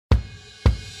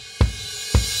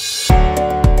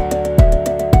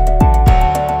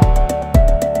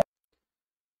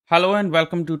Hello and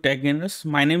welcome to Tech Gainers.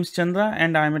 My name is Chandra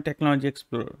and I am a technology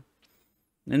explorer.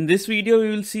 In this video, we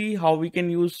will see how we can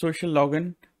use social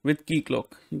login with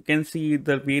Keycloak. You can see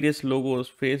the various logos: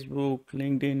 Facebook,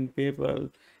 LinkedIn,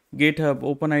 PayPal, GitHub,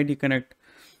 OpenID Connect.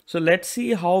 So let's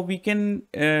see how we can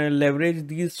leverage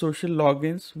these social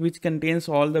logins, which contains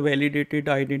all the validated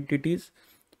identities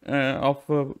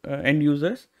of end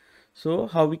users. So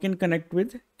how we can connect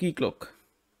with Keycloak.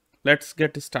 Let's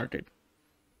get started.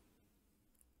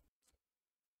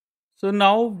 So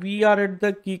now we are at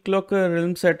the Keycloak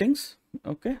realm settings.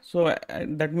 Okay, so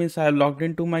that means I have logged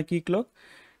into my Keycloak.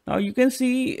 Now you can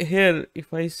see here,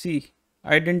 if I see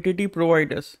identity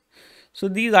providers. So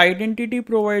these identity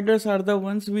providers are the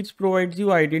ones which provides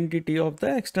you identity of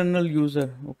the external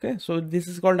user. Okay, so this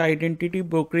is called identity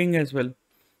brokering as well.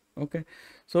 Okay,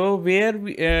 so where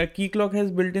Keycloak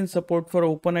has built-in support for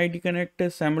OpenID Connect,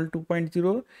 SAML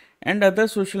 2.0 and other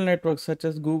social networks such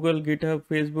as Google, GitHub,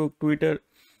 Facebook, Twitter.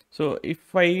 So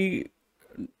if I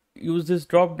use this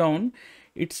drop down,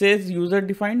 it says user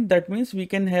defined. That means we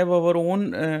can have our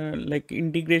own like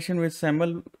integration with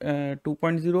SAML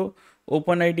 2.0,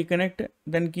 OpenID Connect,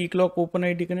 then Keycloak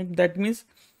OpenID Connect. That means,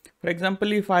 for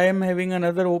example, if I am having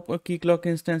another Keycloak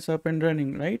instance up and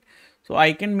running, right? So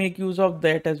I can make use of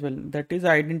that as well. That is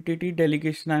identity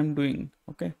delegation I'm doing.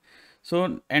 Okay.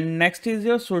 So and next is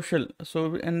your social.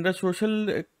 So and the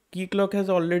social Keycloak has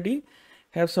already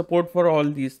have support for all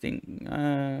these things.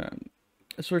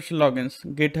 Social logins: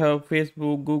 GitHub,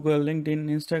 Facebook, Google, LinkedIn,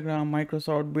 Instagram,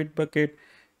 Microsoft, Bitbucket,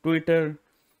 Twitter,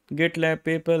 GitLab,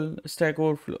 PayPal, Stack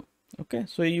Overflow. Okay,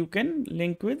 so you can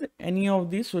link with any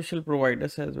of these social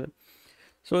providers as well.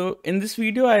 So in this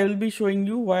video, I will be showing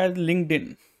you via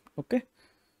LinkedIn. Okay,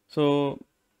 so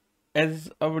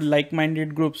as our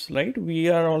like-minded groups, right? We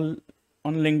are all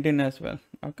on LinkedIn as well.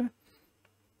 Okay.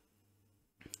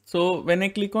 So when I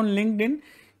click on LinkedIn,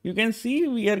 you can see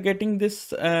we are getting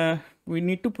this, we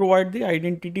need to provide the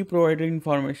identity provider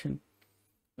information.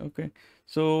 Okay.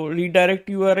 So redirect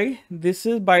URI, this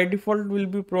is by default will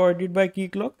be provided by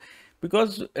Keycloak,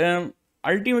 because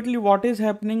ultimately what is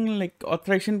happening, like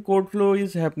authorization code flow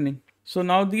is happening. So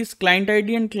now these client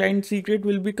ID and client secret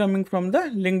will be coming from the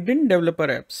LinkedIn developer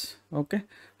apps. Okay.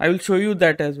 I will show you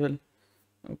that as well.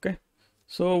 Okay.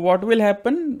 So what will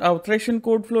happen? Authorization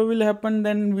code flow will happen.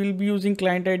 Then we'll be using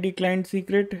client ID, client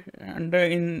secret, and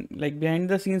in like behind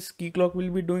the scenes, Keycloak will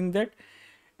be doing that.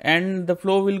 And the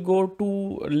flow will go to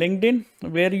LinkedIn,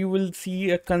 where you will see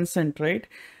a consent, right?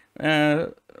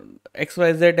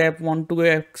 XYZ app want to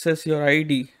access your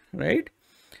ID, right?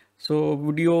 So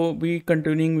would you be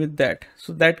continuing with that?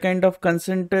 So that kind of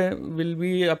consent will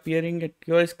be appearing at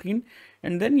your screen,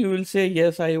 and then you will say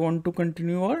yes, I want to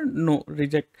continue, or no,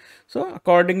 reject. So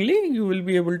accordingly you will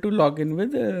be able to log in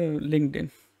with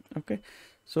LinkedIn. Okay,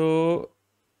 so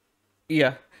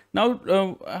yeah, now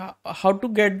how to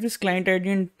get this client ID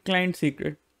and client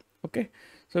secret? Okay,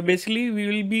 so basically we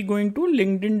will be going to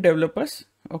LinkedIn developers.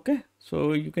 Okay,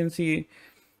 so you can see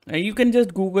you can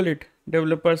just Google it,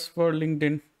 developers for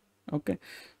LinkedIn. Okay,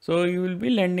 so you will be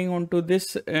landing onto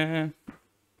this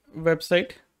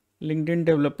website, LinkedIn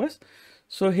developers.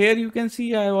 So here you can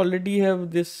see I already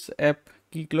have this app,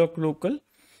 Keycloak local,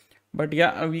 but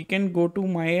yeah, we can go to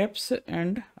my apps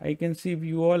and I can see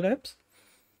view all apps.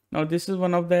 Now this is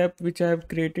one of the app which I have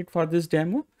created for this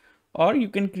demo, or you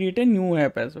can create a new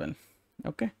app as well.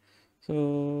 Okay,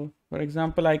 so for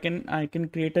example, I can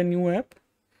create a new app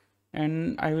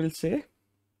and I will say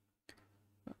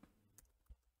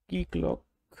Keycloak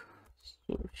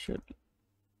social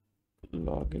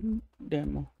login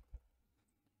demo.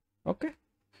 Okay,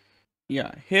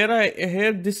 yeah,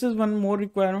 here this is one more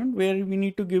requirement where we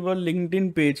need to give a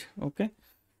LinkedIn page. Okay,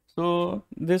 so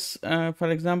this for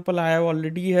example, I have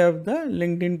already have the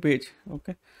LinkedIn page.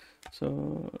 Okay,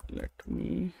 so let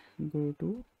me go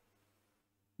to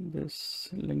this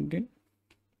LinkedIn.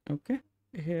 Okay,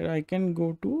 here I can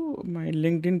go to my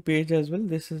LinkedIn page as well.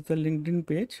 This is the LinkedIn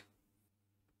page.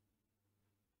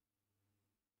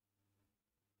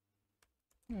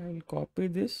 I will copy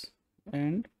this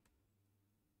and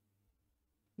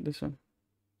this one.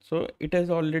 So it has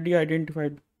already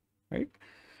identified, right?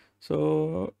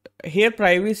 So here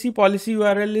privacy policy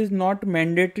URL is not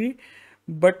mandatory,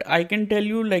 but I can tell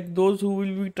you, like those who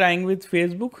will be trying with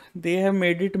Facebook, they have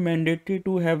made it mandatory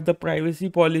to have the privacy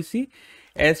policy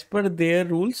as per their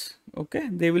rules. Okay,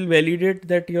 they will validate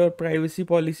that your privacy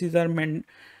policies are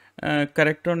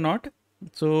correct or not.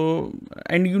 So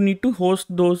and you need to host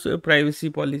those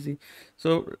privacy policy.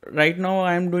 So right now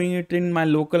I am doing it in my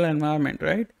local environment,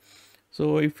 right?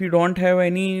 So if you don't have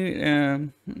any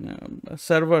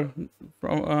server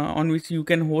from, on which you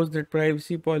can host that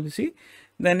privacy policy,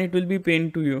 then it will be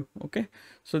pain to you. Okay,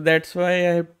 so that's why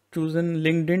I have chosen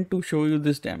LinkedIn to show you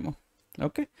this demo.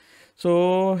 Okay,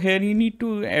 so here you need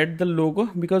to add the logo,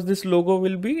 because this logo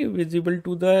will be visible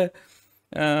to the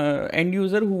end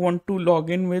user who want to log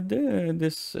in with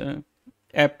this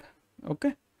app.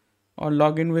 Okay, or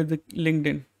log in with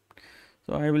LinkedIn.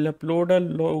 So I will upload a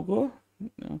logo.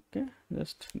 Okay,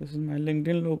 just this is my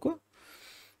LinkedIn logo.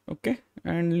 Okay,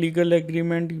 and legal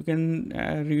agreement, you can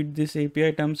read this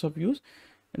API terms of use,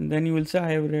 and then you will say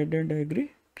I have read and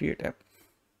agree, create app.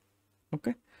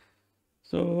 Okay,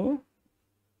 so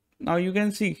now you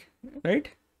can see, right?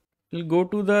 We'll go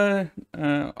to the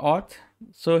auth.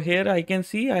 So here I can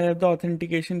see I have the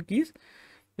authentication keys.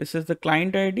 This is the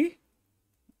client ID.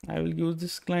 I will use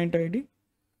this client ID,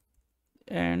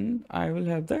 and I will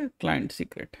have the client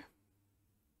secret.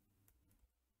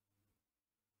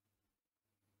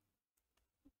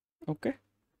 Okay,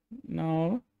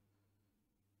 now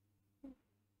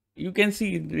you can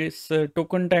see this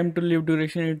token time to live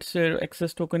duration, its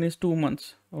access token is 2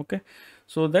 months. Okay,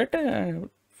 so that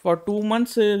for 2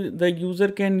 months the user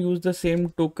can use the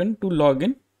same token to log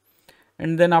in,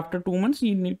 and then after 2 months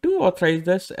you need to authorize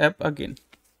this app again.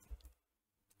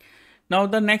 Now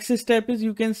the next step is,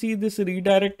 you can see this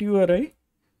redirect URI.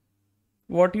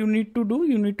 What you need to do,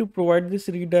 you need to provide this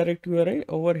redirect URI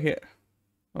over here.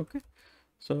 Okay,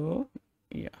 so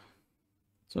yeah,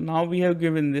 so now we have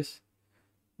given this,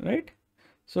 right?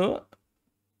 So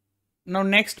now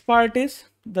next part is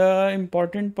the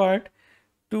important part,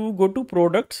 to go to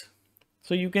products.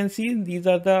 So you can see these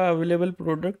are the available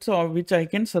products of which I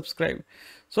can subscribe.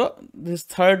 So this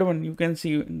third one, you can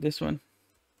see this one,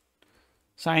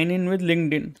 sign in with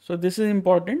LinkedIn. So this is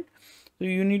important. So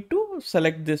you need to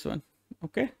select this one.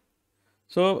 Okay.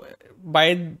 So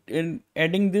by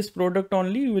adding this product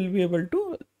only, you will be able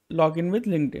to log in with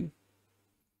LinkedIn.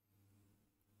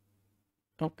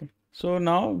 Okay. So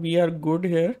now we are good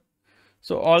here.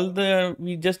 So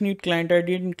we just need client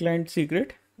ID and client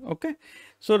secret. Okay.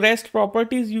 So REST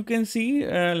properties, you can see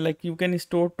like you can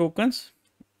store tokens,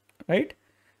 right?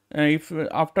 If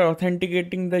after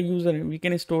authenticating the user, we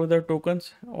can store the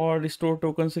tokens, or store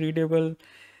tokens readable,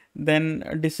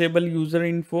 then disable user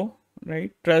info,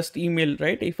 right? Trust email,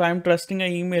 right? If I'm trusting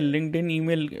an email, LinkedIn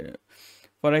email,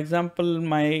 for example,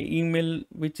 my email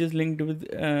which is linked with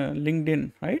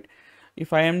LinkedIn, right?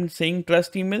 If I am saying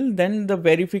trust email, then the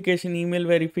verification, email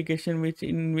verification, which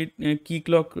in with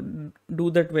Keycloak do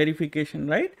that verification,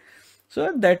 right?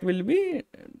 So that will be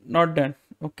not done.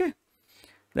 Okay,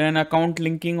 then account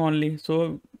linking only.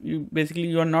 So you basically,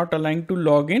 you are not allowing to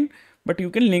log in, but you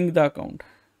can link the account,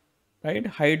 right?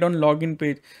 Hide on login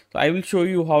page. So I will show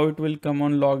you how it will come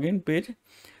on login page.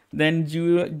 Then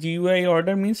GUI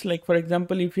order means, like for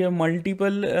example, if you have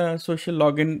multiple social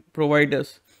login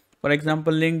providers, for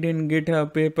example LinkedIn,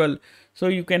 GitHub, PayPal, so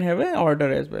you can have an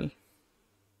order as well.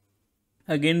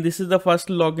 Again, this is the first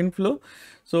login flow.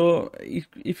 So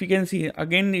if you can see,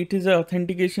 again it is a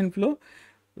authentication flow.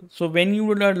 So when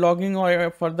you are logging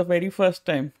for the very first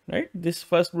time, right, this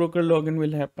first broker login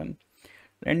will happen.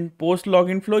 And post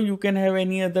login flow, you can have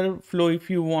any other flow if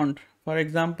you want. For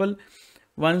example,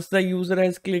 once the user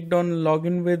has clicked on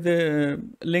login with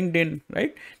LinkedIn,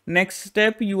 right, next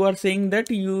step you are saying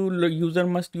that user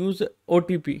must use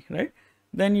OTP, right?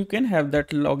 Then you can have that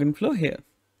login flow here.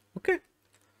 Okay,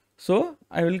 so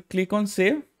I will click on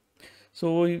save.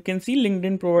 So you can see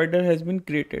LinkedIn provider has been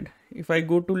created. If I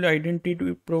go to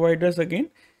identity providers again,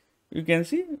 you can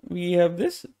see we have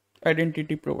this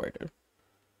identity provider.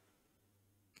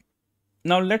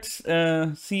 Now let's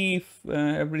see if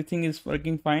everything is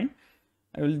working fine.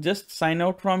 I will just sign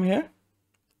out from here.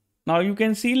 Now you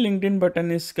can see LinkedIn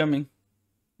button is coming,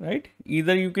 right?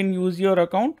 Either you can use your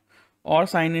account or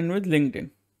sign in with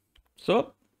LinkedIn.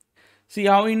 So see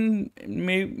how in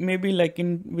maybe like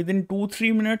in within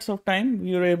 2-3 minutes of time,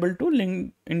 we are able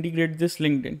to integrate this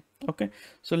LinkedIn. Okay,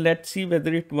 so let's see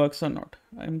whether it works or not.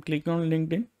 I'm clicking on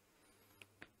LinkedIn.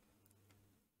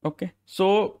 Okay,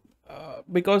 so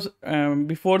because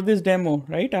before this demo,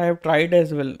 right, I have tried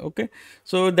as well. Okay,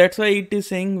 so that's why it is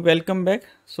saying welcome back.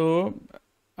 So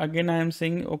again I am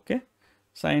saying okay,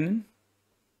 sign in.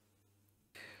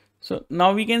 So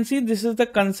now we can see this is the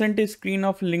consent screen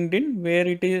of LinkedIn, where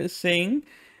it is saying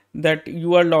that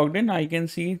you are logged in. I can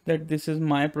see that this is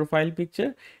my profile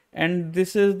picture, and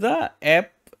this is the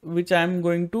app which I am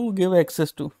going to give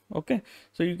access to. Okay,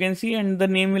 so you can see, and the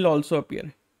name will also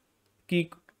appear.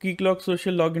 Keycloak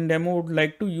social login demo would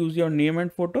like to use your name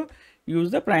and photo. Use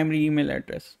the primary email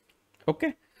address.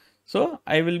 Okay, so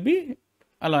I will be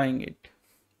allowing it.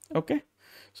 Okay,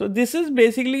 so this is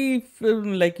basically if,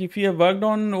 like if you have worked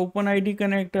on OpenID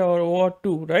Connect or OAuth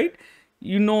 2, right?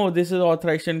 you know this is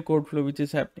authorization code flow which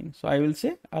is happening. So I will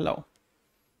say allow.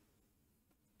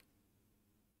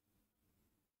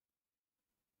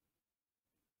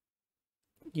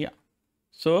 Yeah.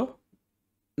 So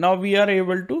now we are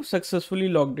able to successfully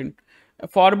logged in.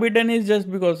 Forbidden is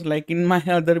just because, like in my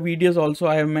other videos also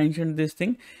I have mentioned this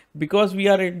thing, because we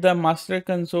are at the master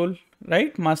console,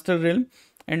 right, master realm,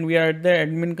 and we are at the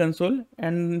admin console,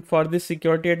 and for this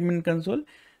security admin console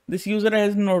this user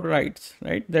has no rights,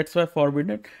 right? That's why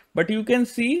forbidden. But you can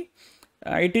see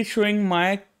it is showing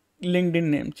my LinkedIn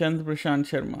name, Chand Prashant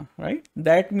Sharma, right?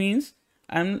 That means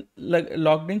I'm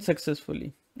logged in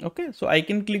successfully. Okay, so I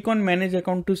can click on manage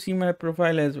account to see my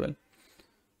profile as well.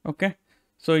 Okay,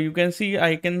 so you can see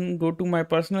I can go to my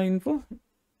personal info.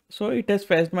 So it has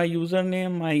fetched my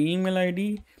username, my email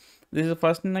ID. This is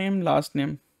first name, last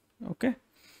name. Okay,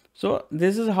 so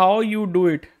this is how you do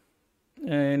it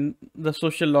in the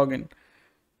social login.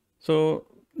 So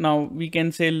now we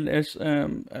can say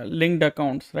linked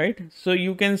accounts, right? So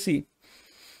you can see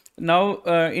now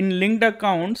in linked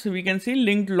accounts we can see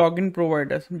linked login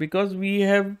providers, because we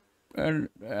have done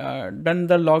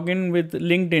the login with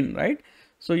LinkedIn, right?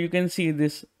 So you can see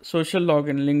this social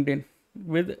login LinkedIn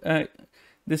with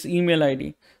this email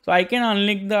ID. So I can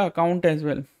unlink the account as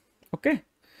well. Okay,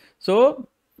 so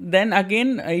then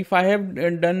again, if I have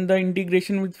done the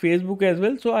integration with Facebook as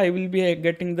well, so I will be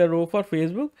getting the row for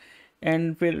Facebook,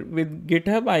 and with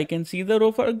GitHub I can see the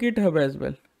row for GitHub as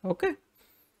well. Okay,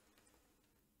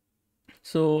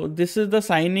 so this is the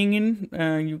signing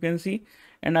in, you can see,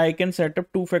 and I can set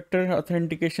up two-factor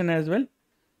authentication as well.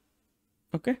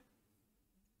 Okay,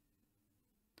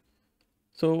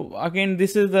 so again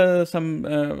this is the some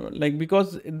like,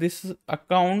 because this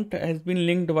account has been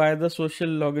linked via the social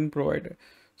login provider,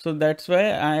 so that's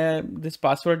why this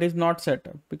password is not set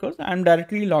up, because I'm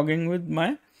directly logging with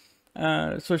my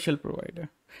social provider.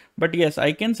 But yes,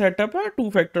 I can set up a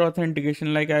two-factor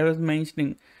authentication like I was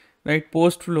mentioning, right?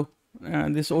 Post flow,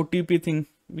 this OTP thing,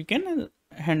 we can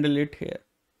handle it here.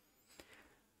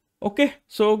 Okay,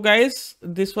 so guys,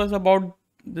 this was about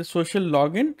the social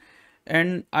login,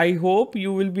 and I hope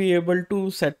you will be able to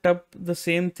set up the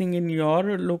same thing in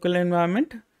your local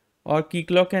environment or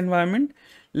Keycloak environment.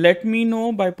 Let me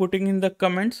know by putting in the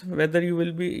comments whether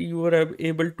you are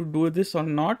able to do this or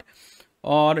not,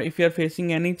 or if you are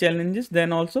facing any challenges,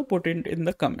 then also put it in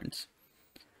the comments.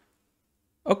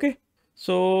 Okay,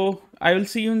 so I will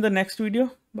see you in the next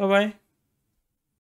video. Bye bye.